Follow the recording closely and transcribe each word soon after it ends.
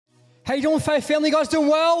How you doing, Faith Family? You guys doing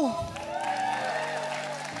well?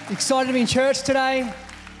 Excited to be in church today?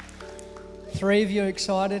 3 of you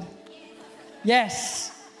excited?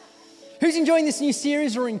 Yes. Who's enjoying this new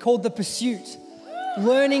series we're in called The Pursuit?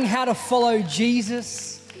 Learning how to follow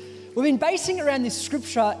Jesus. We've been basing it around this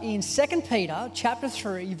scripture in 2 Peter chapter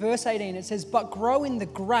 3, verse 18. It says, "But grow in the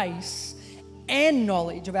grace and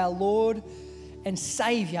knowledge of our Lord and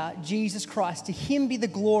Saviour, Jesus Christ. To him be the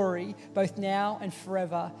glory both now and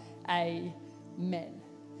forever. Amen."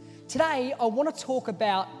 Today, I want to talk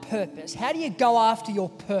about purpose. How do you go after your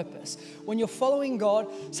purpose? When you're following God,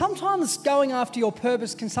 sometimes going after your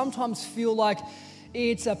purpose can sometimes feel like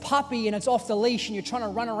it's a puppy and it's off the leash and you're trying to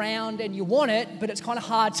run around and you want it, but it's kind of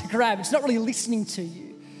hard to grab. It's not really listening to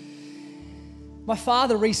you. My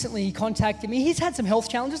father recently contacted me. He's had some health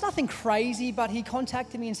challenges, nothing crazy, but he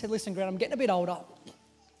contacted me and said, "Listen, Grant, I'm getting a bit older.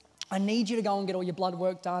 I need you to go and get all your blood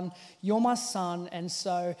work done. You're my son, and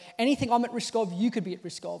so anything I'm at risk of, you could be at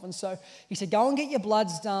risk of." And so he said, "Go and get your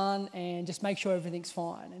bloods done and just make sure everything's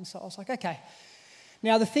fine." And so I was like, okay.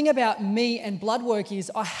 Now, the thing about me and blood work is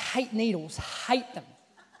I hate needles, hate them.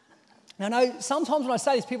 Now, I know sometimes when I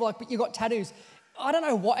say this, people are like, "But you got tattoos." I don't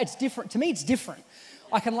know why, it's different. To me, it's different.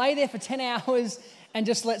 I can lay there for 10 hours and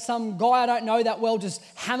just let some guy I don't know that well just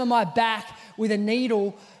hammer my back with a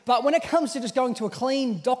needle. But when it comes to just going to a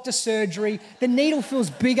clean doctor surgery, the needle feels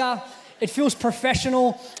bigger, it feels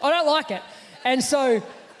professional. I don't like it. And so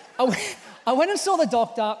I went and saw the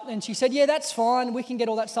doctor and she said, "Yeah, that's fine. We can get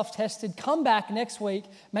all that stuff tested. Come back next week.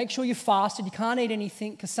 Make sure you're fasted. You can't eat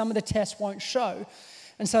anything because some of the tests won't show."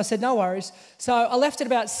 And so I said, "No worries." So I left it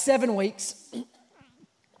about 7 weeks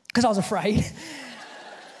because I was afraid.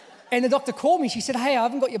 And the doctor called me. She said, "Hey, I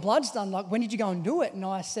haven't got your bloods done. Like, when did you go and do it?" And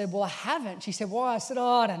I said, "Well, I haven't." She said, "Why?" I said,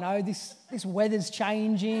 "Oh, I don't know. This weather's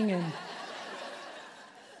changing and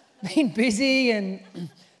being busy and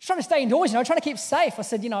just trying to stay indoors, trying to keep safe." I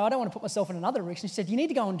said, "I don't want to put myself in another risk." And she said, "You need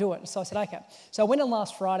to go and do it." So I said, "Okay." So I went in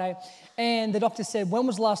last Friday and the doctor said, "When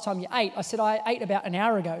was the last time you ate?" I said, "I ate about an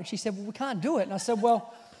hour ago." She said, "Well, we can't do it." And I said,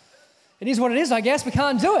 "Well, it is what it is, I guess. We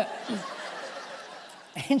can't do it."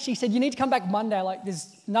 And she said, "You need to come back Monday. Like, there's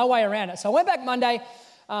no way around it." So I went back Monday.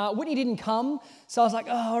 Whitney didn't come. So I was like,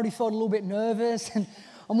 I already felt a little bit nervous. And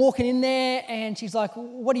I'm walking in there and she's like,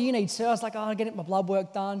 "What do you need, sir?" I was like, "I'm getting my blood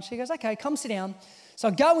work done." She goes, "Okay, come sit down." So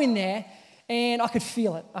I go in there and I could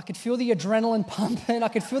feel it. I could feel the adrenaline pumping. I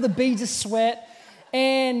could feel the beads of sweat.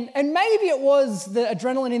 And maybe it was the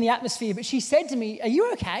adrenaline in the atmosphere. But she said to me, "Are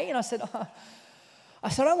you okay?" And I said, I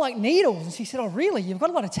don't like needles." And she said, "Oh, really? You've got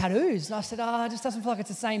a lot of tattoos." And I said, "It just doesn't feel like it's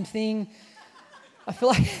the same thing. I feel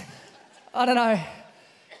like, I don't know,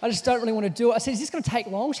 I just don't really want to do it." I said, "Is this going to take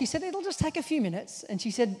long?" She said, "It'll just take a few minutes." And she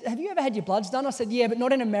said, "Have you ever had your bloods done?" I said, "Yeah, but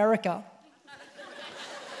not in America."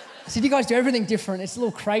 I said, "You guys do everything different. It's a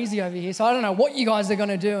little crazy over here, so I don't know what you guys are going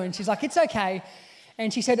to do." And she's like, "It's okay."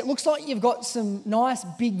 And she said, "It looks like you've got some nice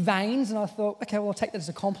big veins." And I thought, okay, well, I'll take that as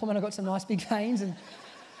a compliment. I've got some nice big veins.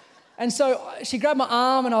 And so she grabbed my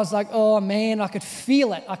arm and I was like, oh man, I could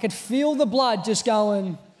feel it. I could feel the blood just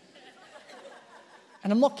going.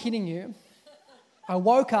 And I'm not kidding you. I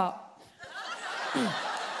woke up.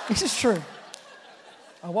 This is true.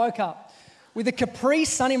 I woke up with a Capri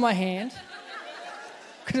Sun in my hand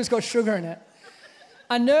because it's got sugar in it.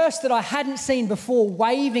 A nurse that I hadn't seen before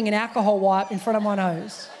waving an alcohol wipe in front of my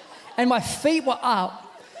nose. And my feet were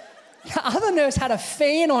up. The other nurse had a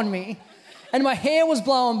fan on me. And my hair was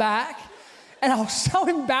blowing back, and I was so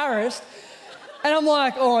embarrassed. And I'm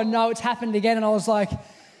like, oh no, it's happened again. And I was like,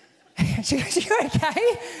 she goes, "Are you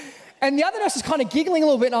okay?" And the other nurse was kind of giggling a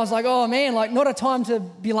little bit, and I was like, oh man, like not a time to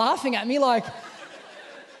be laughing at me. Like,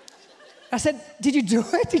 I said, "Did you do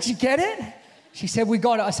it? Did you get it?" She said, "We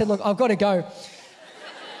got it." I said, "Look, I've got to go."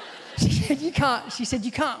 She said, "You can't." She said,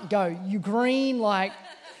 "You can't go. You're green, like."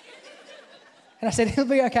 And I said, "It'll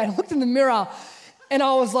be okay." And I looked in the mirror. And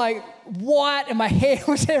I was like white and my hair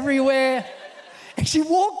was everywhere. And she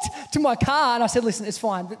walked to my car and I said, "Listen, it's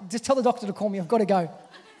fine. Just tell the doctor to call me. I've got to go."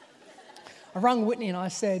 I rang Whitney and I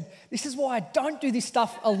said, "This is why I don't do this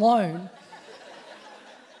stuff alone."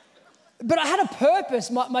 But I had a purpose.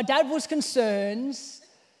 My dad was concerned.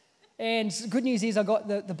 And the good news is I got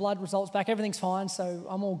the blood results back. Everything's fine, so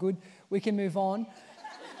I'm all good. We can move on.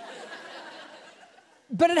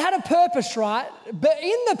 But it had a purpose, right? But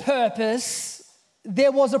in the purpose,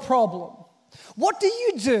 there was a problem. What do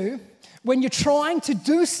you do when you're trying to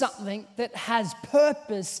do something that has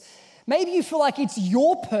purpose? Maybe you feel like it's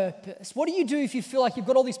your purpose. What do you do if you feel like you've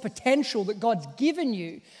got all this potential that God's given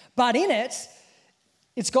you, but in it,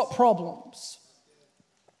 it's got problems?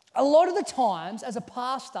 A lot of the times, as a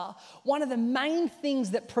pastor, one of the main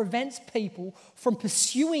things that prevents people from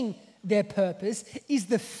pursuing their purpose is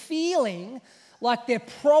the feeling like their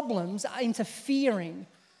problems are interfering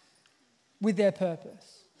with their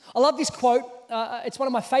purpose. I love this quote. It's one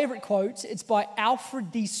of my favorite quotes. It's by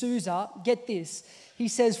Alfred de Souza. Get this. He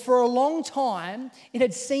says, "For a long time, it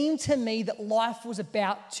had seemed to me that life was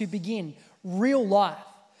about to begin, real life.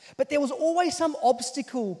 But there was always some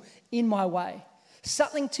obstacle in my way,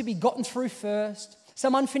 something to be gotten through first,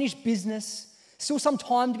 some unfinished business, still some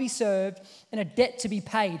time to be served, and a debt to be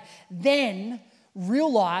paid. Then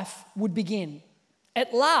real life would begin.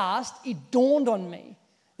 At last, it dawned on me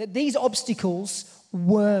that these obstacles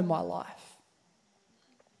were my life."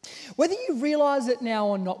 Whether you realize it now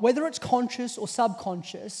or not, whether it's conscious or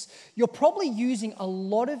subconscious, you're probably using a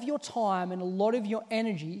lot of your time and a lot of your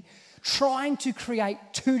energy trying to create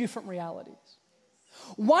two different realities.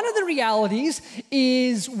 One of the realities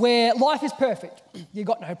is where life is perfect. You've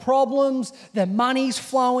got no problems, the money's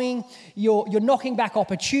flowing, you're knocking back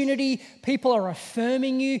opportunity, people are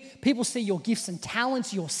affirming you, people see your gifts and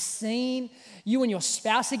talents, you're seen, you and your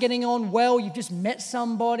spouse are getting on well, you've just met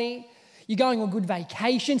somebody, you're going on good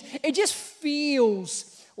vacations. It just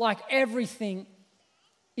feels like everything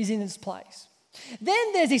is in its place.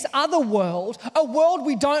 Then there's this other world, a world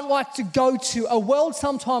we don't like to go to, a world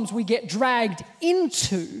sometimes we get dragged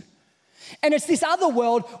into. And it's this other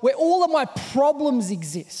world where all of my problems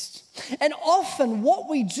exist. And often what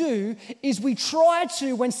we do is we try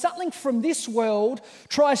to, when something from this world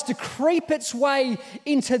tries to creep its way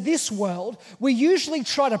into this world, we usually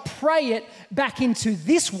try to pray it back into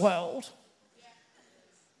this world.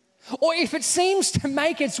 Or if it seems to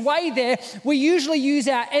make its way there, we usually use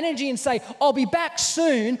our energy and say, "I'll be back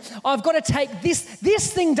soon. I've got to take this.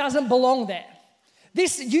 This thing doesn't belong there.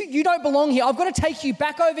 You don't belong here. I've got to take you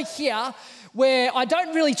back over here where I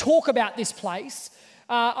don't really talk about this place.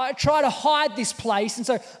 I try to hide this place, and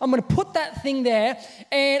so I'm going to put that thing there."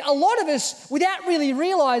 And a lot of us, without really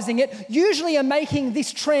realizing it, usually are making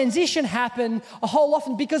this transition happen a whole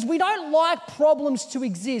often because we don't like problems to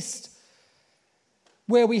exist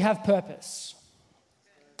where we have purpose.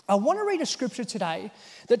 I want to read a scripture today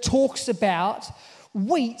that talks about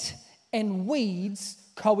wheat and weeds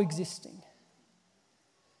coexisting.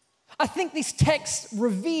 I think this text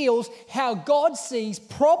reveals how God sees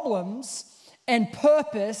problems and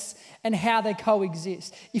purpose and how they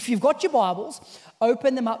coexist. If you've got your Bibles,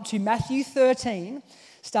 open them up to Matthew 13,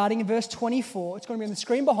 starting in verse 24. It's going to be on the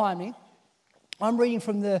screen behind me. I'm reading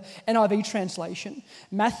from the NIV translation.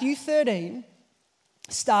 Matthew 13,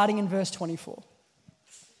 starting in verse 24.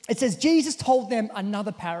 It says, Jesus told them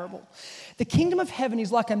another parable. The kingdom of heaven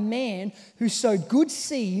is like a man who sowed good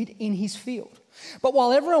seed in his field. But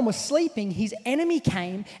while everyone was sleeping, his enemy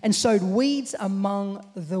came and sowed weeds among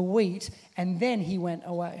the wheat, and then he went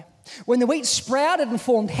away. When the wheat sprouted and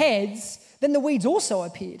formed heads, then the weeds also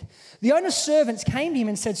appeared. The owner's servants came to him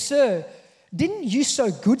and said, "Sir, didn't you sow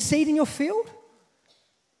good seed in your field?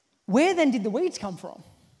 Where then did the weeds come from?"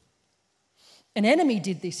 "An enemy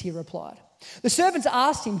did this," he replied. The servants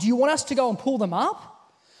asked him, "Do you want us to go and pull them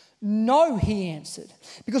up?" "No," he answered,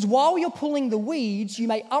 "because while you're pulling the weeds, you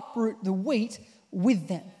may uproot the wheat with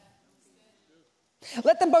them.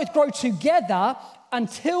 Let them both grow together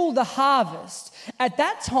until the harvest. At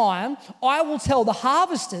that time, I will tell the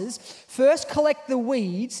harvesters, first collect the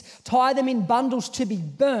weeds, tie them in bundles to be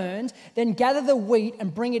burned, then gather the wheat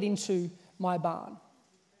and bring it into my barn."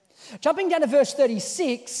 Jumping down to verse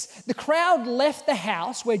 36, the crowd left the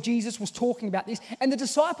house where Jesus was talking about this, and the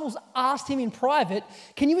disciples asked him in private,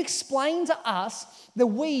 "Can you explain to us the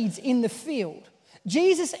weeds in the field?"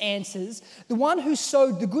 Jesus answers, "The one who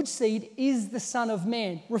sowed the good seed is the Son of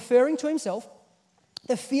Man," referring to himself.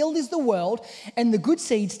 "The field is the world, and the good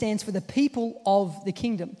seed stands for the people of the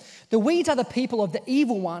kingdom. The weeds are the people of the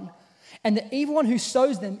evil one, and the evil one who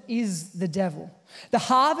sows them is the devil. The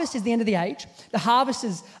harvest is the end of the age. The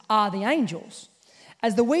harvesters are the angels.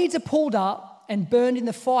 As the weeds are pulled up and burned in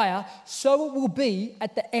the fire, so it will be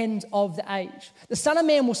at the end of the age. The Son of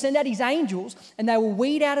Man will send out his angels, and they will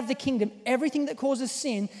weed out of the kingdom everything that causes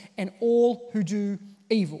sin and all who do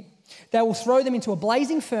evil. They will throw them into a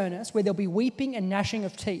blazing furnace where there'll be weeping and gnashing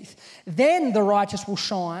of teeth. Then the righteous will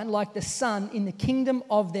shine like the sun in the kingdom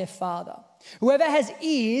of their Father. Whoever has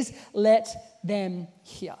ears, let them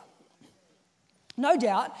hear." No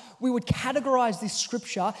doubt we would categorize this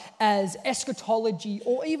scripture as eschatology,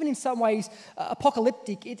 or even in some ways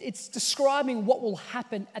apocalyptic. It's describing what will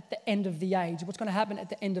happen at the end of the age, what's going to happen at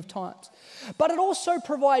the end of times. But it also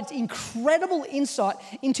provides incredible insight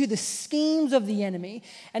into the schemes of the enemy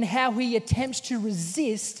and how he attempts to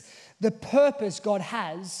resist the purpose God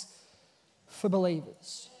has for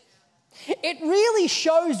believers. It really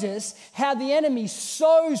shows us how the enemy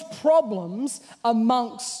sows problems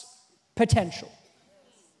amongst potential.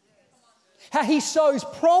 How he sows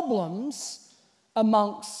problems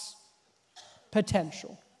amongst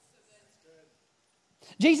potential.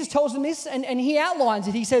 Jesus tells them this, and he outlines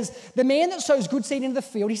it. He says, the man that sows good seed into the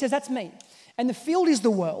field, he says, that's me. And the field is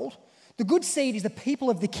the world. The good seed is the people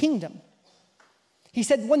of the kingdom. He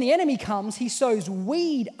said, when the enemy comes, he sows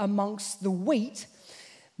weed amongst the wheat.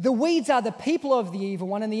 The weeds are the people of the evil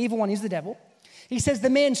one, and the evil one is the devil. He says the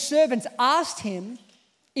man's servants asked him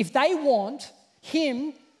if they want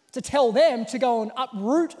him to tell them to go and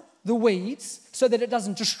uproot the weeds so that it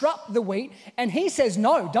doesn't disrupt the wheat. And he says,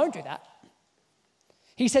 no, don't do that.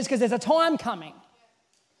 He says, because there's a time coming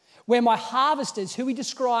where my harvesters, who he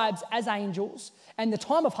describes as angels, and the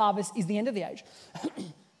time of harvest is the end of the age.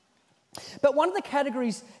 But one of the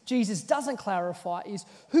categories Jesus doesn't clarify is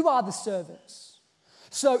who are the servants?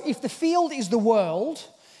 So if the field is the world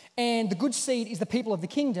and the good seed is the people of the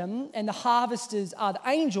kingdom and the harvesters are the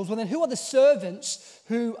angels, well then who are the servants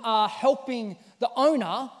who are helping the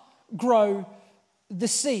owner grow the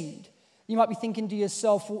seed? You might be thinking to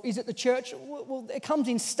yourself, well, is it the church? Well, it comes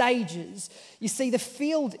in stages. You see, the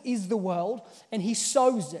field is the world and he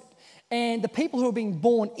sows it. And the people who are being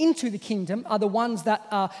born into the kingdom are the ones that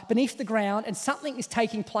are beneath the ground and something is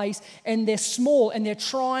taking place and they're small and they're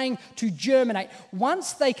trying to germinate.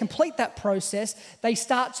 Once they complete that process, they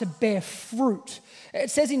start to bear fruit.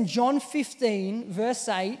 It says in John 15, verse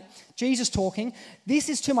 8, Jesus talking, this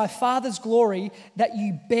is to my Father's glory that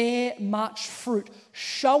you bear much fruit,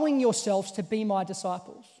 showing yourselves to be my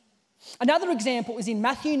disciples. Another example is in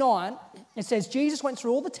Matthew 9. It says, Jesus went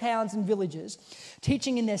through all the towns and villages,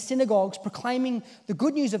 teaching in their synagogues, proclaiming the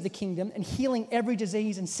good news of the kingdom and healing every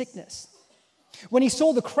disease and sickness. When he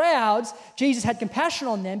saw the crowds, Jesus had compassion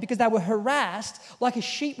on them because they were harassed like a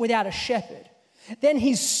sheep without a shepherd. Then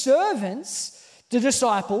his servants, the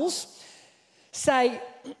disciples,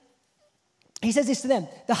 he says this to them,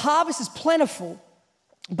 the harvest is plentiful,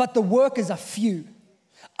 but the workers are few.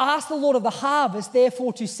 Ask the Lord of the harvest,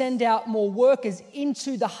 therefore, to send out more workers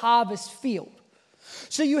into the harvest field.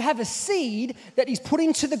 So you have a seed that is put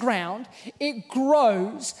into the ground, it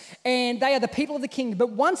grows, and they are the people of the kingdom.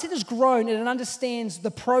 But once it has grown and it understands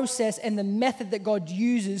the process and the method that God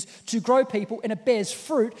uses to grow people and it bears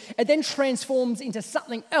fruit, it then transforms into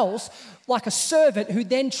something else, like a servant who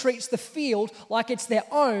then treats the field like it's their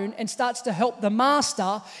own and starts to help the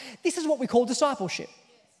master. This is what we call discipleship.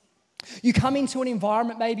 You come into an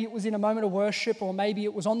environment, maybe it was in a moment of worship, or maybe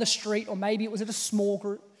it was on the street, or maybe it was at a small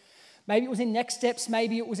group. Maybe it was in Next Steps,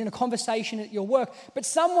 maybe it was in a conversation at your work. But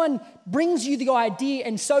someone brings you the idea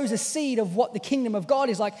and sows a seed of what the kingdom of God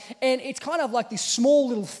is like. And it's kind of like this small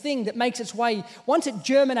little thing that makes its way. Once it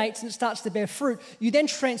germinates and it starts to bear fruit, you then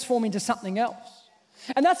transform into something else.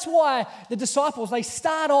 And that's why the disciples, they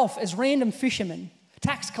start off as random fishermen,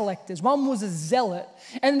 tax collectors. One was a zealot,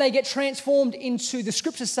 and they get transformed into, the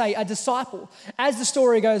scriptures say, a disciple. As the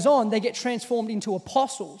story goes on, they get transformed into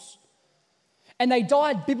apostles. And they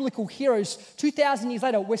died biblical heroes. 2,000 years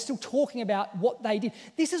later, we're still talking about what they did.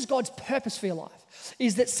 This is God's purpose for your life,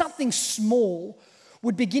 is that something small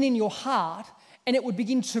would begin in your heart and it would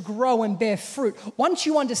begin to grow and bear fruit. Once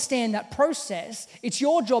you understand that process, it's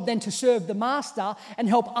your job then to serve the master and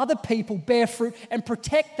help other people bear fruit and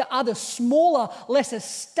protect the other smaller, less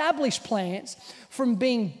established plants from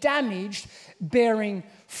being damaged, bearing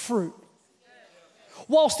fruit.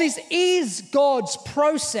 Whilst this is God's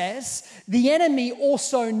process, the enemy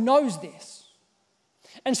also knows this.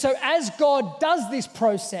 And so as God does this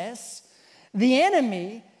process, the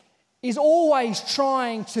enemy is always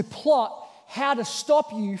trying to plot how to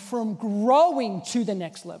stop you from growing to the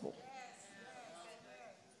next level.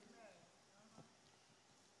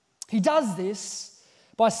 He does this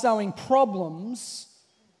by sowing problems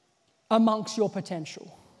amongst your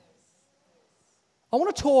potential. I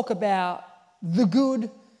want to talk about the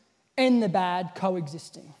good and the bad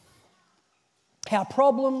coexisting. How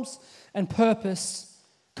problems and purpose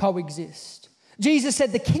coexist. Jesus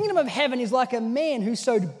said the kingdom of heaven is like a man who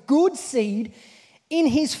sowed good seed in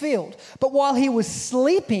his field. But while he was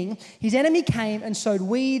sleeping, his enemy came and sowed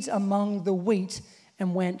weeds among the wheat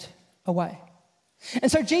and went away.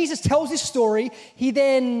 And so Jesus tells this story. He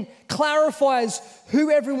then clarifies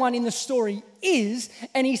who everyone in the story is,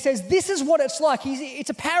 and he says this is what it's like.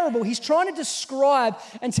 It's a parable. He's trying to describe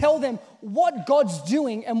and tell them what God's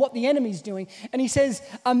doing and what the enemy's doing. And he says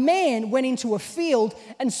a man went into a field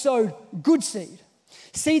and sowed good seed,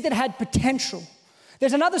 seed that had potential,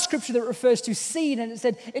 There's another scripture that refers to seed, and it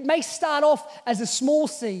said it may start off as a small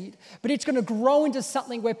seed, but it's going to grow into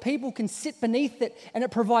something where people can sit beneath it and it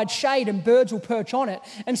provides shade and birds will perch on it.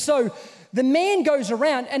 And so the man goes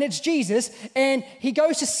around, and it's Jesus, and he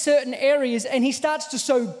goes to certain areas and he starts to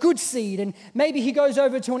sow good seed. And maybe he goes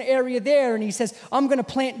over to an area there and he says, I'm going to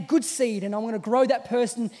plant good seed and I'm going to grow that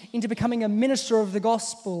person into becoming a minister of the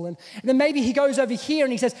gospel. And then maybe he goes over here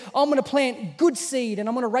and he says, I'm going to plant good seed and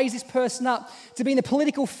I'm going to raise this person up to be in the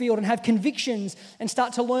political field and have convictions and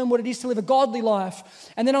start to learn what it is to live a godly life.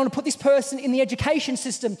 And then I'm going to put this person in the education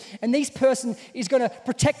system, and this person is going to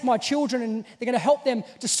protect my children and they're going to help them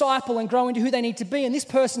disciple and grow into who they need to be. And this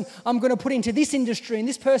person I'm going to put into this industry, and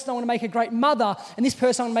this person I want to make a great mother, and this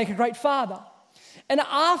person I want to make a great father. And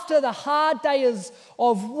after the hard days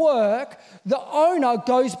of work, the owner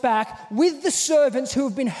goes back with the servants who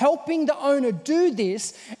have been helping the owner do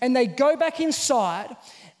this, and they go back inside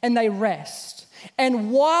and they rest.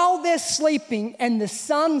 And while they're sleeping and the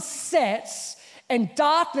sun sets and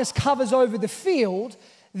darkness covers over the field,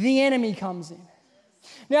 the enemy comes in.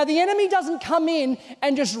 Now, the enemy doesn't come in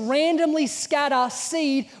and just randomly scatter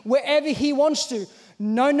seed wherever he wants to.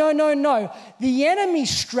 No. The enemy's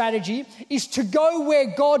strategy is to go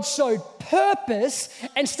where God sowed purpose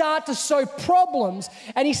and start to sow problems.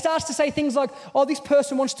 And he starts to say things like, oh, this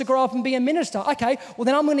person wants to grow up and be a minister. Okay, well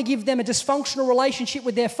then I'm going to give them a dysfunctional relationship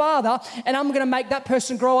with their father, and I'm going to make that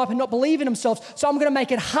person grow up and not believe in themselves. So I'm going to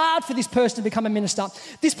make it hard for this person to become a minister.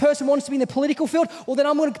 This person wants to be in the political field. Well, then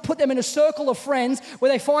I'm going to put them in a circle of friends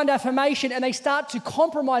where they find affirmation and they start to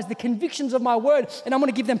compromise the convictions of my word, and I'm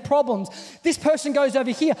going to give them problems. This person goes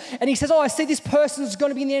over here and he says, oh, I see this person's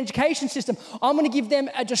going to be in the education system. I'm going to give them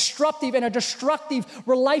a disruptive and a destructive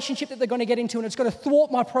relationship that they're going to get into, and it's going to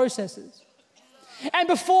thwart my processes. And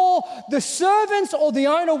before the servants or the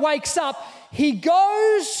owner wakes up, he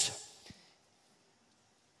goes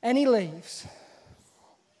and he leaves.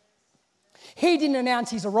 He didn't announce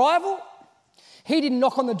his arrival. He didn't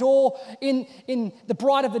knock on the door in the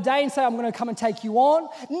bright of the day and say, I'm going to come and take you on.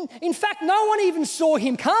 In fact, no one even saw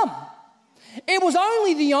him come. It was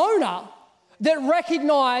only the owner that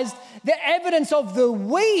recognized the evidence of the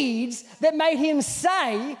weeds that made him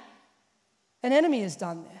say, an enemy has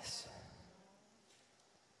done this.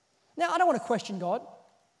 Now, I don't want to question God.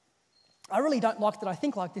 I really don't like that I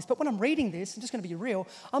think like this, but when I'm reading this, I'm just going to be real,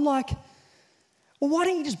 I'm like, well, why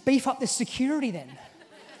don't you just beef up the security then?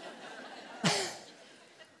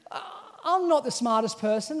 I'm not the smartest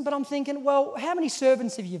person, but I'm thinking, well, how many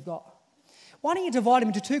servants have you got? Why don't you divide them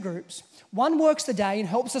into two groups? One works the day and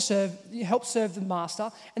helps serve the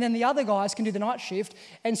master, and then the other guys can do the night shift.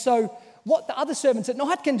 And so what the other servants at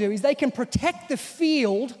night can do is they can protect the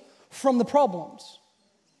field from the problems.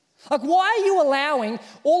 Like, why are you allowing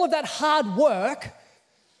all of that hard work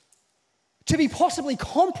to be possibly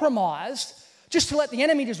compromised just to let the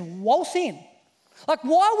enemy just waltz in? Like,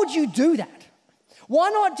 why would you do that? Why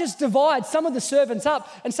not just divide some of the servants up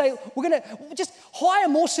and say, we're going to just hire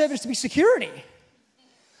more servants to be security?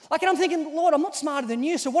 Like, and I'm thinking, Lord, I'm not smarter than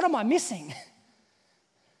you, so what am I missing?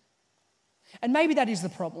 And maybe that is the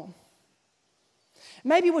problem.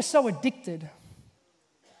 Maybe we're so addicted.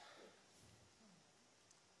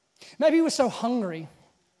 Maybe we're so hungry.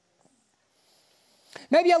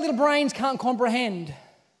 Maybe our little brains can't comprehend.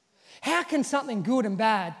 How can something good and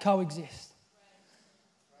bad coexist?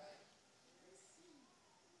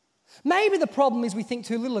 Maybe the problem is we think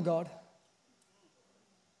too little of God.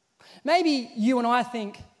 Maybe you and I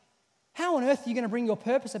think, how on earth are you going to bring your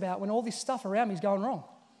purpose about when all this stuff around me is going wrong?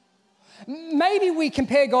 Maybe we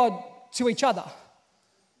compare God to each other.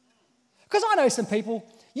 Because I know some people,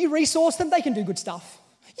 you resource them, they can do good stuff.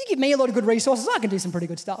 You give me a lot of good resources, I can do some pretty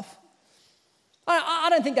good stuff. I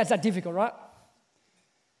don't think that's that difficult, right?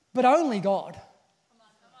 But only God.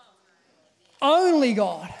 Only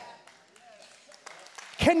God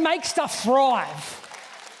can make stuff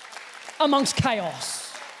thrive amongst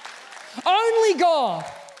chaos. Only God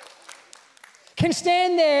can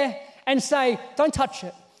stand there and say, don't touch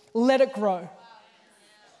it, let it grow.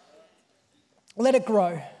 Let it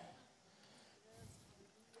grow.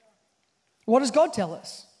 What does God tell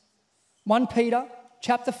us? 1 Peter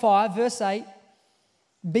chapter 5, verse 8,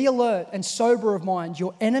 be alert and sober of mind.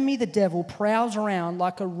 Your enemy, the devil, prowls around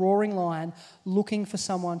like a roaring lion looking for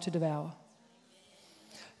someone to devour.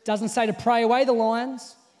 Doesn't say to pray away the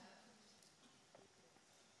lions.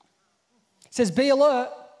 It says be alert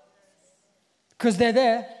because they're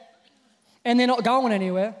there and they're not going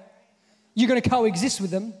anywhere. You're going to coexist with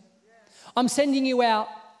them. I'm sending you out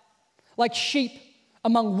like sheep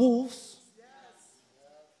among wolves.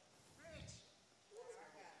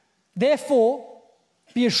 Therefore,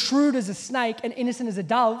 Be as shrewd as a snake and innocent as a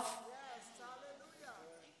dove.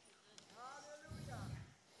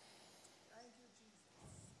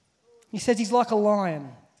 He says he's like a lion.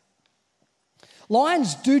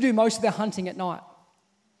 Lions do most of their hunting at night.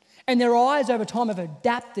 And their eyes over time have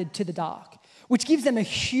adapted to the dark, which gives them a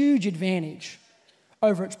huge advantage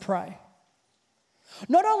over its prey.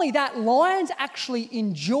 Not only that, lions actually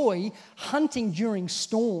enjoy hunting during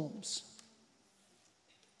storms.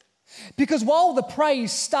 Because while the prey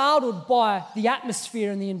is startled by the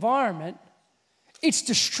atmosphere and the environment, it's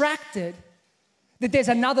distracted that there's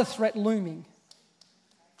another threat looming.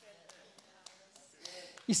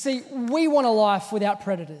 You see, we want a life without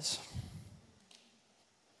predators.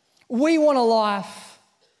 We want a life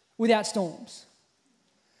without storms.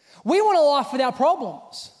 We want a life without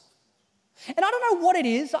problems. And I don't know what it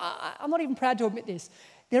is. I'm not even proud to admit this.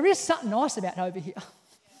 There is something nice about over here.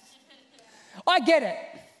 I get it.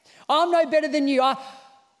 I'm no better than you. I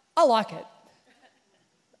like it.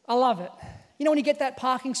 I love it. You know when you get that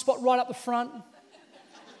parking spot right up the front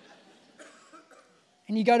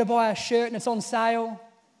and you go to buy a shirt and it's on sale?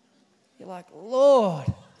 You're like, Lord.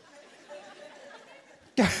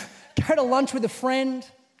 Go to lunch with a friend.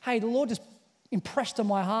 Hey, the Lord just impressed on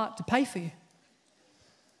my heart to pay for you.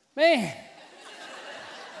 Man,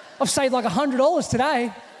 I've saved like $100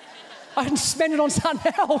 today. I can spend it on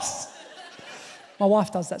something else. My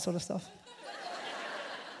wife does that sort of stuff.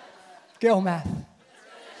 Girl math.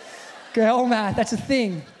 Girl math, that's a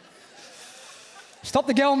thing. Stop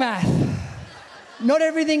the girl math. Not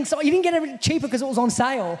everything, so you didn't get everything cheaper because it was on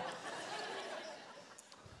sale.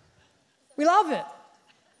 We love it.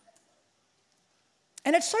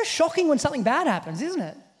 And it's so shocking when something bad happens, isn't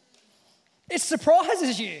it? It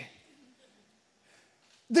surprises you.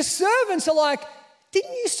 The servants are like,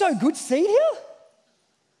 didn't you sow good seed here?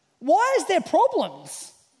 Why is there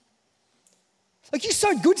problems? Like, you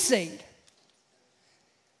sowed good seed.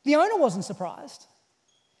 The owner wasn't surprised.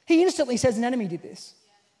 He instantly says an enemy did this.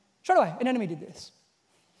 Straight away, an enemy did this.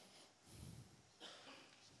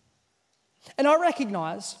 And I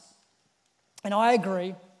recognize, and I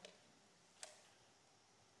agree,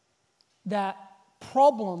 that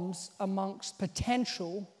problems amongst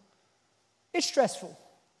potential, it's stressful.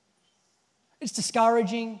 It's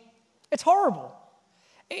discouraging. It's horrible.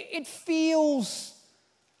 It feels,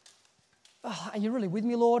 are you really with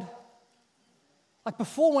me, Lord? Like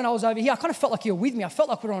before when I was over here, I kind of felt like you were with me. I felt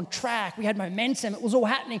like we were on track. We had momentum. It was all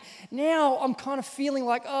happening. Now I'm kind of feeling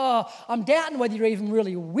like, I'm doubting whether you're even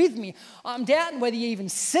really with me. I'm doubting whether you even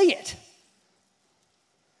see it.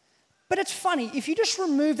 But it's funny, if you just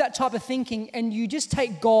remove that type of thinking and you just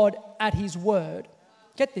take God at his word,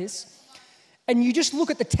 get this, and you just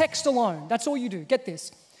look at the text alone, that's all you do, get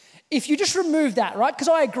this. If you just remove that, right? Because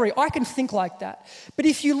I agree, I can think like that. But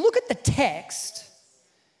if you look at the text,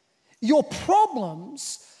 your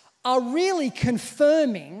problems are really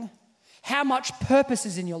confirming how much purpose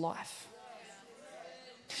is in your life.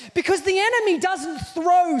 Because the enemy doesn't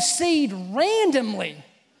throw seed randomly.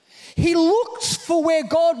 He looks for where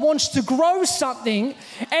God wants to grow something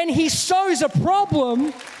and he sows a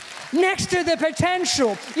problem next to the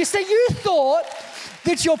potential. You see, you thought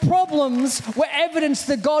that your problems were evidence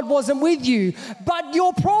that God wasn't with you, but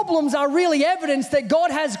your problems are really evidence that God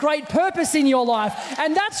has great purpose in your life.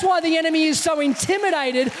 And that's why the enemy is so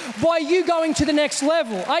intimidated by you going to the next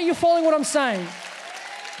level. Are you following what I'm saying?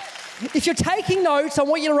 If you're taking notes, I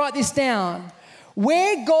want you to write this down.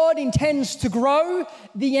 Where God intends to grow,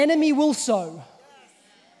 the enemy will sow.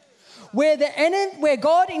 Where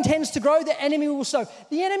God intends to grow, the enemy will sow.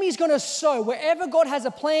 The enemy is going to sow. Wherever God has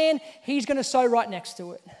a plan, he's going to sow right next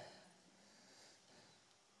to it.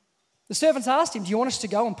 The servants asked him, do you want us to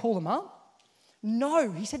go and pull them up?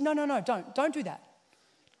 No. He said, no, don't. Don't do that.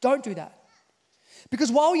 Don't do that.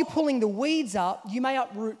 Because while you're pulling the weeds up, you may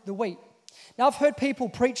uproot the wheat. Now, I've heard people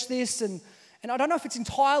preach this, and I don't know if it's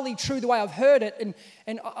entirely true the way I've heard it,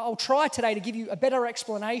 and I'll try today to give you a better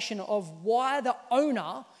explanation of why the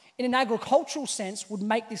owner, in an agricultural sense, would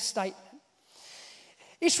make this statement.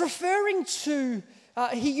 It's referring to,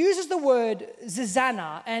 he uses the word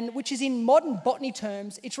zizana, and which is in modern botany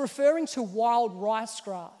terms, it's referring to wild rice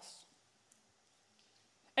grass.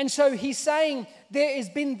 And so he's saying there has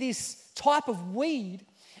been this type of weed,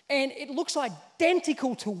 and it looks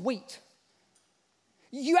identical to wheat.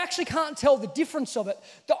 You actually can't tell the difference of it.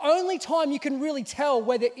 The only time you can really tell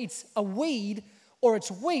whether it's a weed or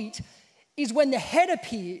it's wheat is when the head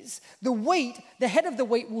appears. The head of the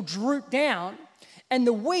wheat will droop down, and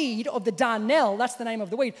the weed of the darnel, that's the name of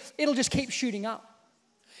the weed, it'll just keep shooting up.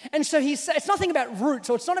 And so it's nothing about roots,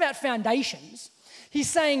 or it's not about foundations. He's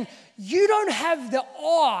saying, you don't have the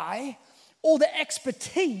eye or the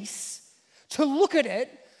expertise to look at it,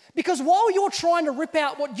 because while you're trying to rip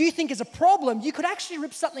out what you think is a problem, you could actually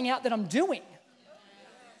rip something out that I'm doing.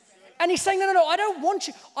 And he's saying, no, I don't want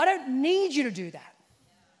you, I don't need you to do that.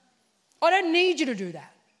 I don't need you to do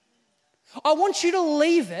that. I want you to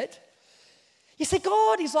leave it. You see,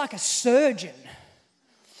 God is like a surgeon.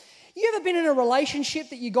 You ever been in a relationship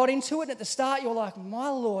that you got into it and at the start you're like, my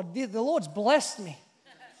Lord, the Lord's blessed me.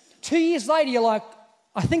 2 years later, you're like,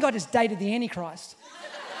 I think I just dated the Antichrist.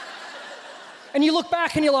 And you look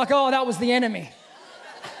back and you're like, oh, that was the enemy.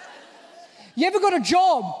 You ever got a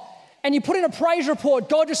job and you put in a praise report,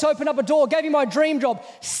 God just opened up a door, gave you my dream job.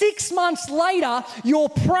 6 months later, you're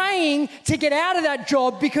praying to get out of that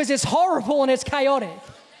job because it's horrible and it's chaotic.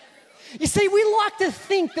 You see, we like to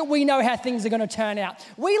think that we know how things are going to turn out.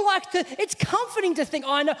 It's comforting to think,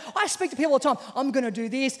 I know. I speak to people all the time, I'm going to do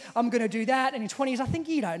this, I'm going to do that. And in 20 years, I think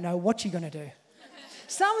you don't know what you're going to do.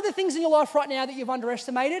 Some of the things in your life right now that you've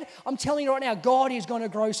underestimated, I'm telling you right now, God is going to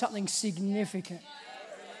grow something significant.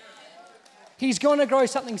 He's going to grow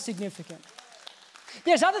something significant.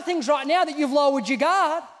 There's other things right now that you've lowered your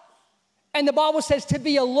guard. And the Bible says to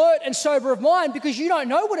be alert and sober of mind because you don't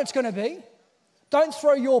know what it's going to be. Don't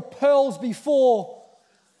throw your pearls before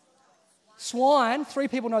swine. 3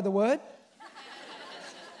 people know the word.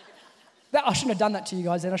 I shouldn't have done that to you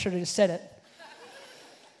guys then. I should have just said it.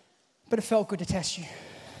 But it felt good to test you.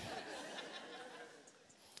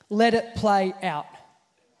 Let it play out.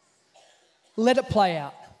 Let it play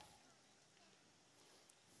out.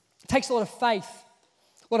 It takes a lot of faith,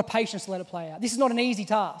 a lot of patience to let it play out. This is not an easy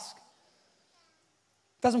task.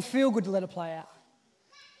 It doesn't feel good to let it play out,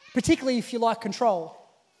 particularly if you like control.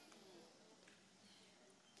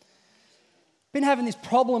 Been having this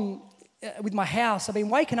problem with my house. I've been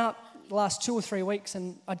waking up the last 2 or 3 weeks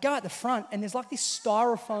and I'd go out the front and there's like this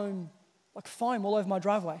styrofoam, like foam all over my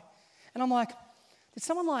driveway. And I'm like, did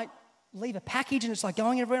someone leave a package and it's like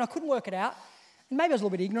going everywhere? And I couldn't work it out. And maybe I was a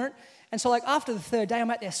little bit ignorant. And so after the 3rd day,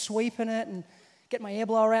 I'm out there sweeping it and getting my air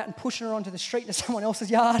blower out and pushing her onto the street to someone else's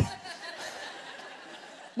yard.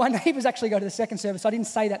 My neighbours actually go to the second service. I didn't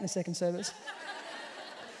say that in the second service.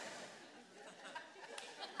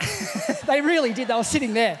 They really did. They were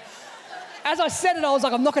sitting there. As I said it, I was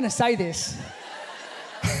like, I'm not going to say this.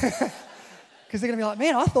 Because they're going to be like,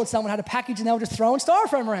 man, I thought someone had a package and they were just throwing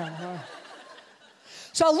styrofoam around.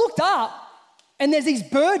 So I looked up and there's these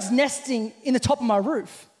birds nesting in the top of my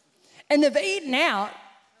roof. And they've eaten out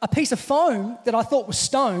a piece of foam that I thought was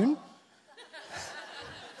stone.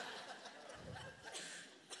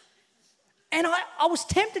 And I was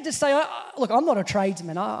tempted to say, look, I'm not a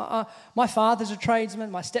tradesman. My father's a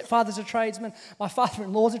tradesman. My stepfather's a tradesman. My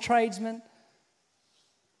father-in-law's a tradesman.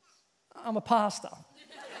 I'm a pastor.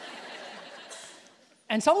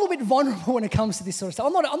 And so I'm a little bit vulnerable when it comes to this sort of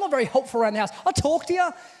stuff. I'm not very helpful around the house. I talk to you.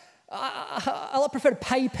 I prefer to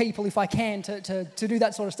pay people if I can to do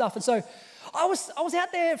that sort of stuff. And so I was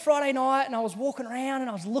out there Friday night and I was walking around and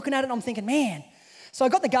I was looking at it and I'm thinking, man. So I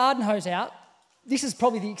got the garden hose out. This is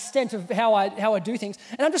probably the extent of how I do things.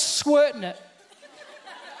 And I'm just squirting it.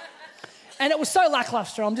 And it was so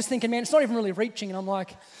lackluster. I'm just thinking, man, it's not even really reaching. And I'm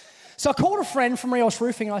like, so I called a friend from Rios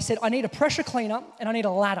Roofing and I said, I need a pressure cleaner and I need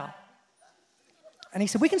a ladder. And he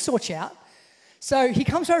said, we can sort you out. So he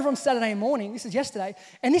comes over on Saturday morning, this is yesterday,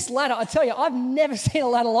 and this ladder, I tell you, I've never seen a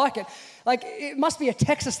ladder like it. Like, it must be a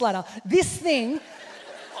Texas ladder. This thing,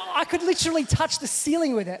 I could literally touch the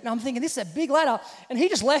ceiling with it. And I'm thinking, this is a big ladder. And he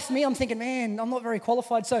just left me. I'm thinking, man, I'm not very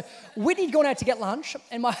qualified. So Whitney'd gone out to get lunch,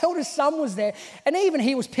 and my eldest son was there. And even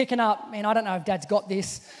he was picking up, man, I don't know if Dad's got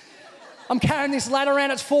this. I'm carrying this ladder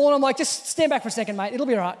around, it's falling. I'm like, just stand back for a second, mate. It'll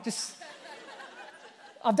be all right.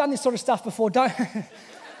 I've done this sort of stuff before.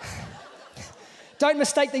 Don't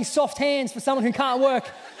mistake these soft hands for someone who can't work.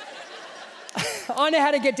 I know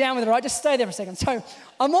how to get down with it, right? Just stay there for a second. So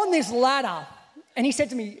I'm on this ladder, and he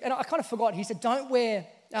said to me, and I kind of forgot, he said, don't wear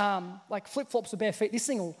flip-flops or bare feet. This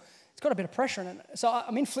thing it's got a bit of pressure in it. So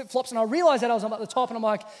I'm in flip-flops, and I realised that I was up at the top, and I'm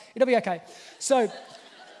like, it'll be okay. So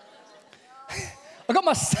I got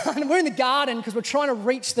my son, we're in the garden because we're trying to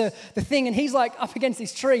reach the thing, and he's like up against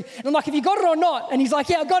this tree. And I'm like, have you got it or not? And he's like,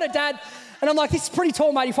 yeah, I got it, Dad. And I'm like, this is pretty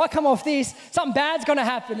tall, mate. If I come off this, something bad's going to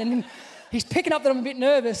happen. And he's picking up that I'm a bit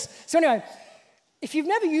nervous. So anyway, if you've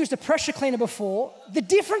never used a pressure cleaner before, the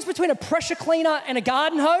difference between a pressure cleaner and a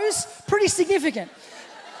garden hose, pretty significant.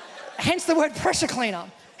 Hence the word pressure cleaner.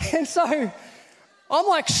 And so I'm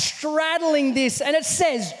like straddling this, and it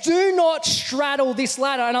says, do not straddle this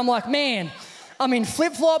ladder. And I'm like, man, I'm in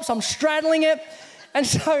flip-flops, I'm straddling it. And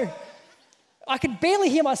so I could barely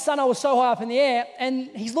hear my son. I was so high up in the air, and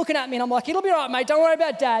he's looking at me, and I'm like, it'll be all right, mate. Don't worry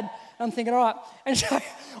about Dad. And I'm thinking, all right. And so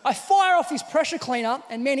I fire off this pressure cleaner,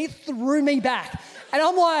 and man, it threw me back. And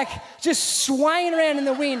I'm like just swaying around in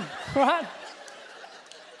the wind, right?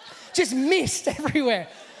 Just mist everywhere.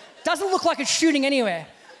 Doesn't look like it's shooting anywhere.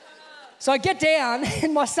 So I get down,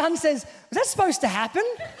 and my son says, was that supposed to happen?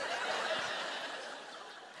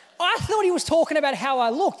 I thought he was talking about how I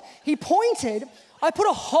looked. He pointed. I put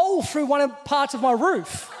a hole through one of the parts of my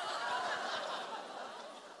roof.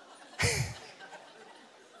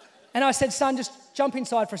 And I said, son, just jump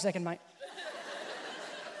inside for a second, mate.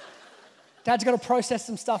 Dad's got to process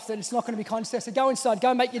some stuff that it's not going to be conscious. I said, go inside,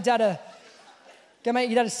 go make your dad a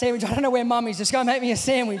sandwich. I don't know where mum is, just go make me a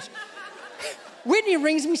sandwich. Whitney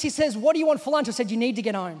rings me, she says, what do you want for lunch? I said, you need to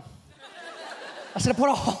get home. I said, I put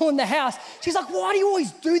a hole in the house. She's like, why do you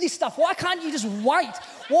always do this stuff? Why can't you just wait?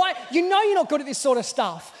 Why? You know you're not good at this sort of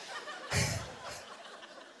stuff.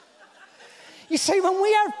 You see, when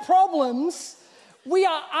we have problems, we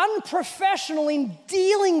are unprofessional in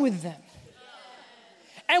dealing with them.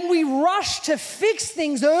 And we rush to fix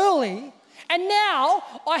things early. And now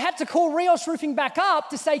I had to call Rios Roofing back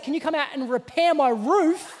up to say, can you come out and repair my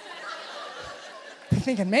roof? I'm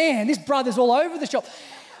thinking, man, this brother's all over the shop.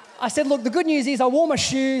 I said, look, the good news is I wore my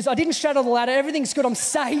shoes. I didn't straddle the ladder. Everything's good. I'm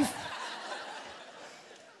safe.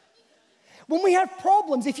 When we have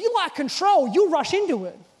problems, if you like control, you'll rush into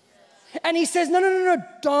it. And he says, no,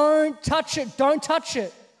 don't touch it. Don't touch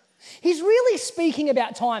it. He's really speaking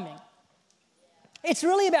about timing. It's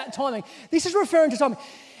really about timing. This is referring to timing.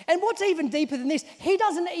 And what's even deeper than this, he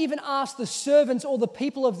doesn't even ask the servants or the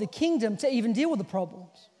people of the kingdom to even deal with the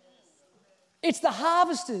problems. It's the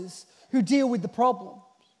harvesters who deal with the problem.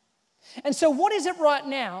 And so what is it right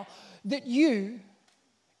now that you,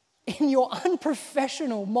 in your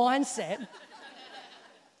unprofessional mindset,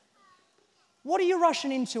 what are you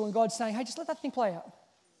rushing into and God's saying, hey, just let that thing play out.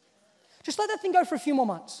 Just let that thing go for a few more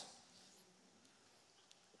months.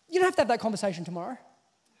 You don't have to have that conversation tomorrow.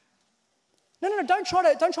 No, don't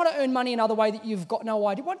try to earn money another way that you've got no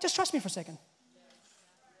idea. Just trust me for a second.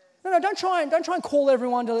 No, don't try and call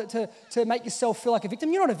everyone to make yourself feel like a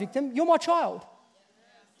victim. You're not a victim. You're my child.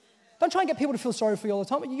 Don't try and get people to feel sorry for you all the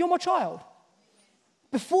time. You're my child.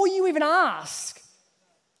 Before you even ask,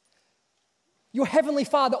 your Heavenly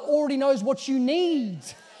Father already knows what you need.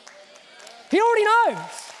 He already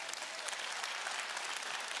knows.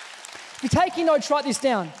 If you're taking notes, write this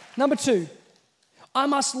down. Number 2, I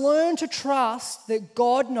must learn to trust that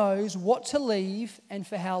God knows what to leave and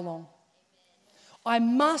for how long. I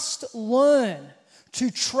must learn to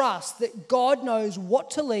trust that God knows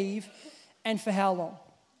what to leave and for how long.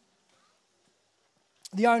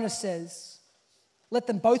 The owner says, let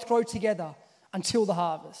them both grow together until the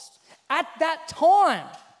harvest. At that time,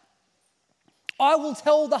 I will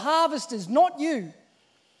tell the harvesters, not you,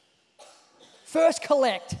 first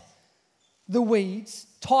collect the weeds,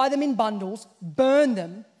 tie them in bundles, burn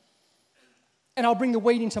them, and I'll bring the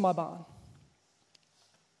wheat into my barn.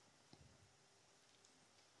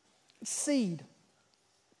 Seed.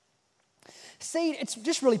 Seed, it's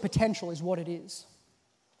just really potential is what it is.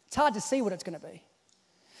 It's hard to see what it's going to be.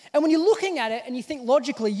 And when you're looking at it and you think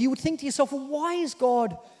logically, you would think to yourself, well, why is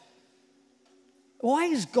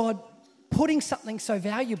God putting something so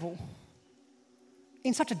valuable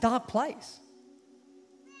in such a dark place?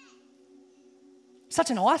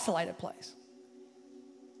 Such an isolated place.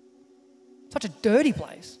 Such a dirty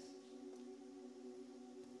place.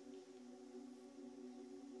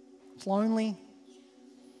 It's lonely.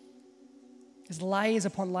 There's layers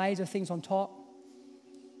upon layers of things on top.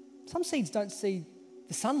 Some seeds don't see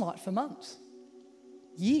the sunlight for months,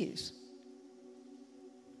 years.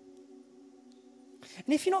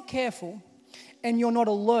 And if you're not careful and you're not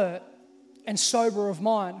alert and sober of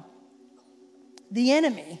mind, the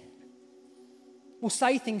enemy will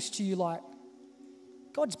say things to you like,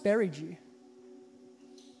 God's buried you.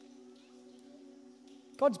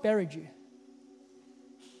 God's buried you.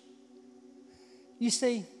 You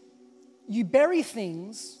see, you bury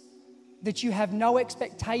things that you have no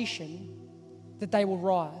expectation that they will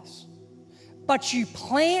rise. But you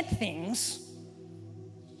plant things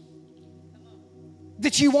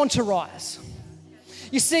that you want to rise.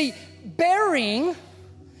 You see, burying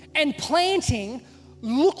and planting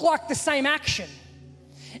look like the same action.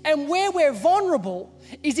 And where we're vulnerable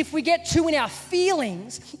is if we get too in our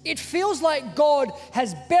feelings, it feels like God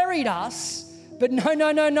has buried us. But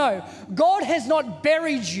no. God has not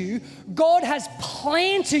buried you. God has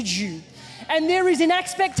planted you. And there is an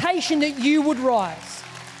expectation that you would rise.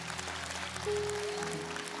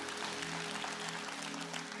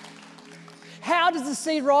 How does the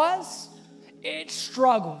seed rise? It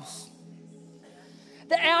struggles.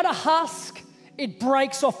 The outer husk it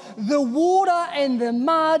breaks off. The water and the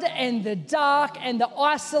mud and the dark and the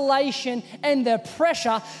isolation and the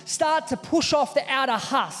pressure start to push off the outer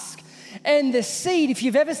husk. And the seed, if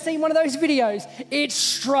you've ever seen one of those videos, it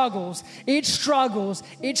struggles, and it struggles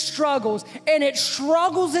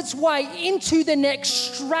its way into the next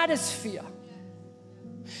stratosphere.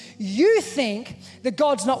 You think that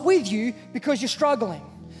God's not with you because you're struggling.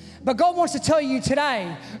 But God wants to tell you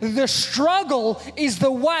today, the struggle is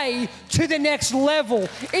the way to the next level.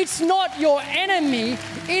 It's not your enemy,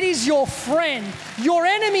 it is your friend. Your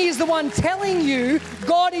enemy is the one telling you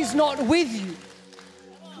God is not with you.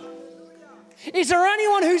 Is there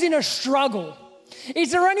anyone who's in a struggle?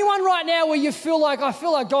 Is there anyone right now where you feel like, I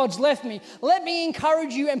feel like God's left me? Let me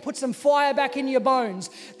encourage you and put some fire back in your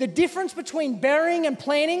bones. The difference between burying and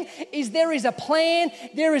planting is there is a plan,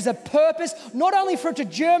 there is a purpose, not only for it to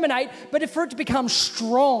germinate, but for it to become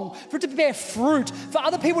strong, for it to bear fruit, for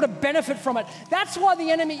other people to benefit from it. That's why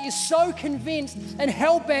the enemy is so convinced and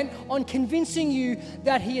hell-bent on convincing you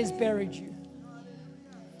that he has buried you.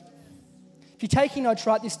 If you're taking notes,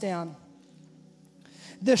 write this down.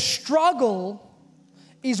 The struggle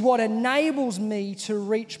is what enables me to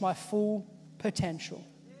reach my full potential.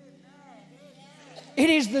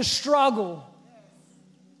 It is the struggle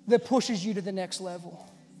that pushes you to the next level.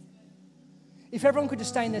 If everyone could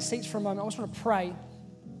just stay in their seats for a moment, I just want to pray.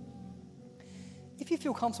 If you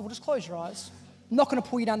feel comfortable, just close your eyes. I'm not going to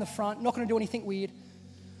pull you down the front, not going to do anything weird.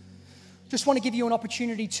 Just want to give you an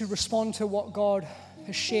opportunity to respond to what God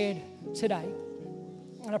has shared today.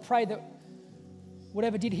 And I pray that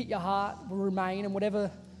whatever did hit your heart will remain, and whatever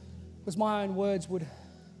was my own words would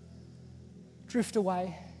drift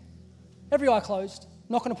away. Every eye closed.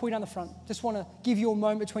 Not going to pull you down the front. Just want to give you a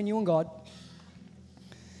moment between you and God.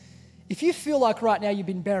 If you feel like right now you've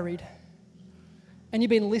been buried and you've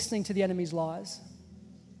been listening to the enemy's lies,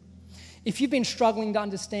 if you've been struggling to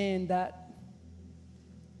understand that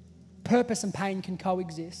purpose and pain can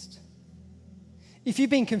coexist, if you've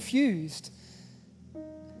been confused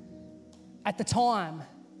at the time,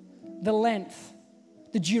 the length,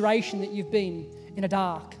 the duration that you've been in a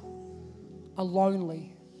dark, a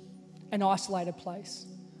lonely, an isolated place,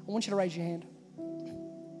 I want you to raise your hand.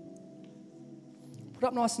 Put it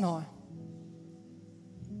up nice and high.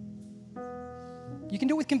 You can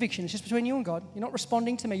do it with conviction. It's just between you and God. You're not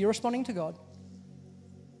responding to me. You're responding to God.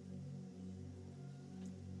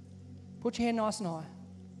 Put your hand nice and high.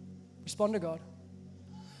 Respond to God.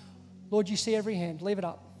 Lord, you see every hand. Leave it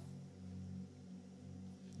up.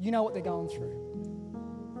 You know what they're going through.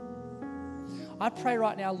 I pray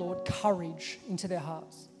right now, Lord, courage into their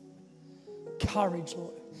hearts. Courage,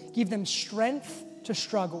 Lord. Give them strength to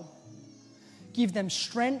struggle. Give them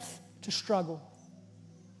strength to struggle.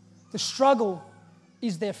 The struggle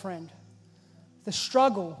is their friend. The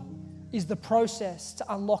struggle is the process to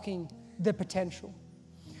unlocking their potential.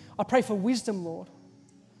 I pray for wisdom, Lord.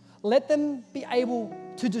 Let them be able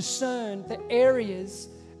to discern the areas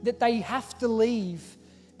that they have to leave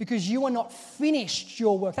because you are not finished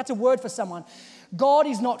your work. That's a word for someone. God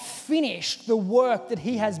is not finished the work that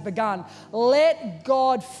He has begun. Let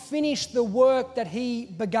God finish the work that He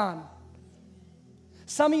begun.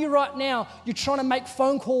 Some of you right now, you're trying to make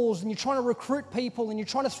phone calls and you're trying to recruit people and you're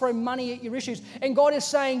trying to throw money at your issues. And God is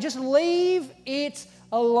saying, just leave it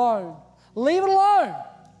alone. Leave it alone.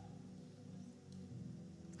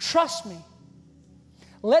 Trust me.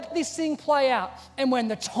 Let this thing play out. And when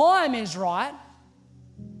the time is right,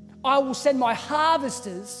 I will send my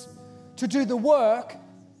harvesters to do the work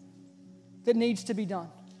that needs to be done.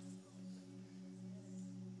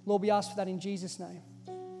 Lord, we ask for that in Jesus' name.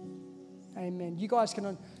 Amen. You guys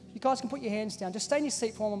can put your hands down. Just stay in your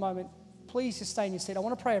seat for one moment. Please just stay in your seat. I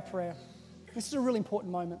want to pray a prayer. This is a really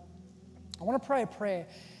important moment. I want to pray a prayer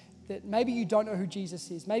that maybe you don't know who Jesus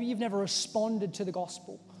is. Maybe you've never responded to the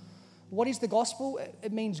gospel. What is the gospel?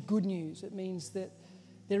 It means good news. It means that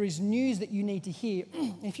there is news that you need to hear.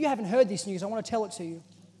 If you haven't heard this news, I want to tell it to you.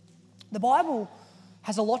 The Bible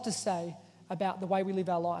has a lot to say about the way we live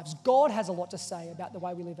our lives. God has a lot to say about the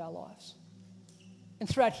way we live our lives. And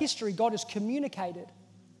throughout history, God has communicated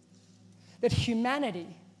that humanity,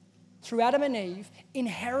 through Adam and Eve,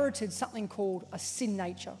 inherited something called a sin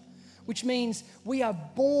nature, which means we are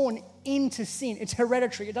born into sin. It's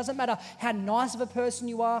hereditary. It doesn't matter how nice of a person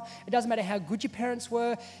you are. It doesn't matter how good your parents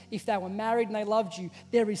were, if they were married and they loved you.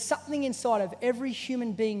 There is something inside of every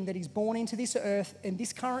human being that is born into this earth in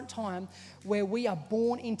this current time where we are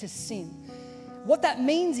born into sin. What that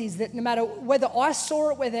means is that no matter whether I saw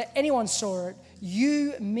it, whether anyone saw it,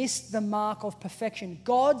 you missed the mark of perfection.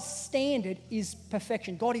 God's standard is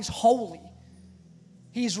perfection. God is holy.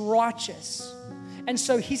 He is righteous. And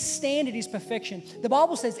so his standard is perfection. The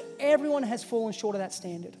Bible says everyone has fallen short of that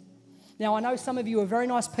standard. Now, I know some of you are very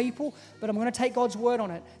nice people, but I'm going to take God's word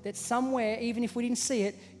on it, that somewhere, even if we didn't see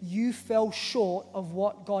it, you fell short of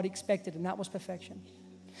what God expected, and that was perfection.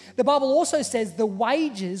 The Bible also says the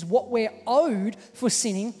wages, what we're owed for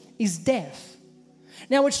sinning, is death.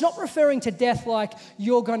 Now, it's not referring to death like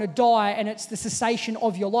you're going to die and it's the cessation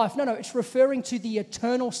of your life. No, it's referring to the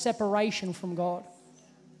eternal separation from God.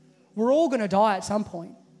 We're all going to die at some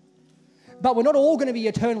point, but we're not all going to be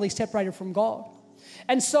eternally separated from God.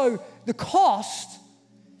 And so the cost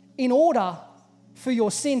in order for your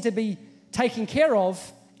sin to be taken care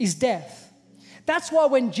of is death. That's why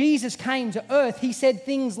when Jesus came to earth, he said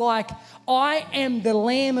things like, I am the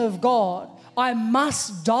Lamb of God. I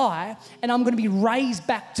must die and I'm going to be raised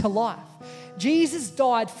back to life. Jesus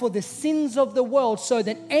died for the sins of the world so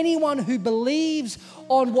that anyone who believes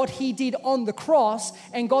on what he did on the cross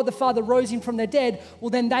and God the Father rose him from the dead, well,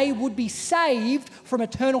 then they would be saved from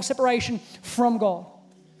eternal separation from God.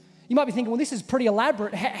 You might be thinking, well, this is pretty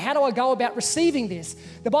elaborate. How do I go about receiving this?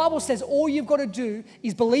 The Bible says all you've got to do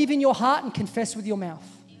is believe in your heart and confess with your mouth.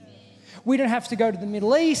 We don't have to go to the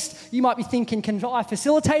Middle East. You might be thinking, can I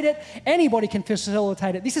facilitate it? Anybody can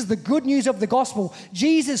facilitate it. This is the good news of the gospel.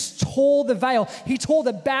 Jesus tore the veil. He tore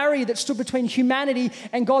the barrier that stood between humanity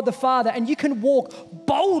and God the Father. And you can walk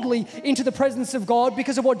boldly into the presence of God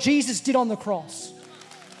because of what Jesus did on the cross.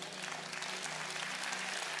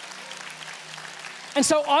 And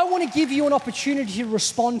so I want to give you an opportunity to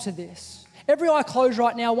respond to this. Every eye closed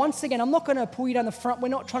right now. Once again, I'm not going to pull you down the front. We're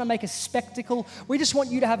not trying to make a spectacle. We just want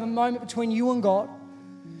you to have a moment between you and God.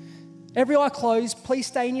 Every eye closed. Please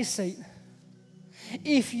stay in your seat.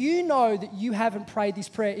 If you know that you haven't prayed this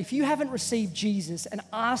prayer, if you haven't received Jesus and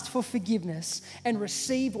asked for forgiveness and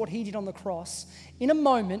received what he did on the cross, in a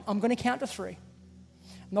moment, I'm going to count to 3. I'm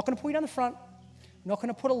not going to pull you down the front. I'm not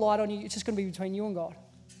going to put a light on you. It's just going to be between you and God.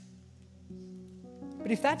 But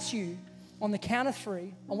if that's you, on the count of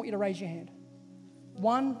 3, I want you to raise your hand.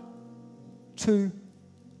 1, 2,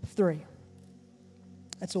 3.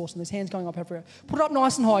 That's awesome. There's hands going up everywhere. Put it up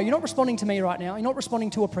nice and high. You're not responding to me right now. You're not responding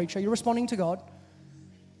to a preacher. You're responding to God.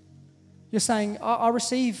 You're saying, I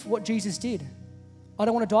receive what Jesus did. I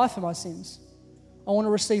don't want to die for my sins. I want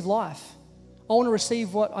to receive life. I want to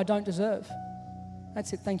receive what I don't deserve.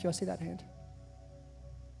 That's it. Thank you. I see that hand.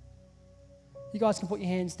 You guys can put your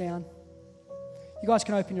hands down. You guys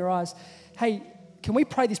can open your eyes. Hey, can we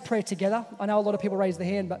pray this prayer together? I know a lot of people raise their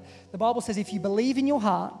hand, but the Bible says if you believe in your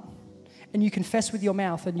heart and you confess with your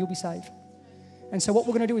mouth, then you'll be saved. And so what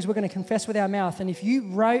we're going to do is we're going to confess with our mouth. And if you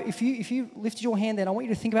lifted your hand then, I want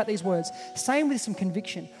you to think about these words. Say them with some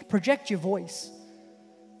conviction. Project your voice.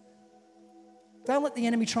 Don't let the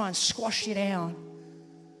enemy try and squash you down.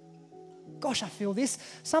 Gosh, I feel this.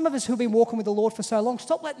 Some of us who've been walking with the Lord for so long,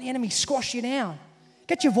 stop letting the enemy squash you down.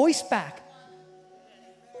 Get your voice back.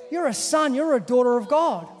 You're a son, you're a daughter of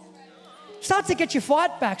God. Start to get your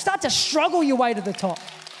fight back. Start to struggle your way to the top.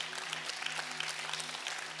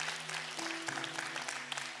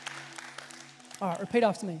 All right, repeat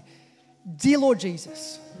after me. Dear Lord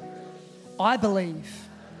Jesus, I believe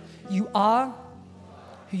you are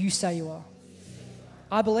who you say you are.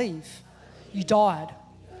 I believe you died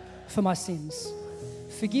for my sins.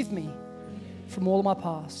 Forgive me from all of my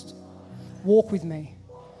past. Walk with me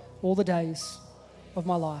all the days of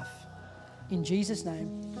my life. In Jesus'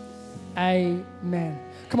 name, amen.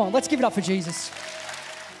 Come on, let's give it up for Jesus.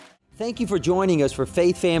 Thank you for joining us for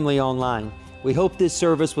Faith Family Online. We hope this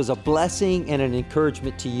service was a blessing and an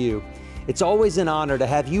encouragement to you. It's always an honor to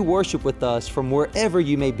have you worship with us from wherever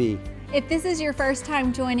you may be. If this is your first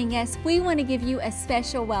time joining us, we want to give you a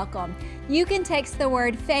special welcome. You can text the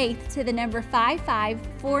word FAITH to the number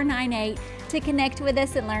 55498 to connect with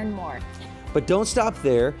us and learn more. But don't stop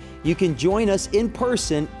there. You can join us in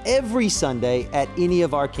person every Sunday at any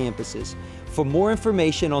of our campuses. For more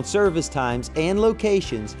information on service times and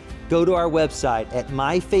locations, go to our website at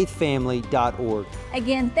myfaithfamily.org.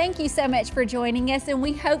 Again, thank you so much for joining us, and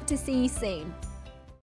we hope to see you soon.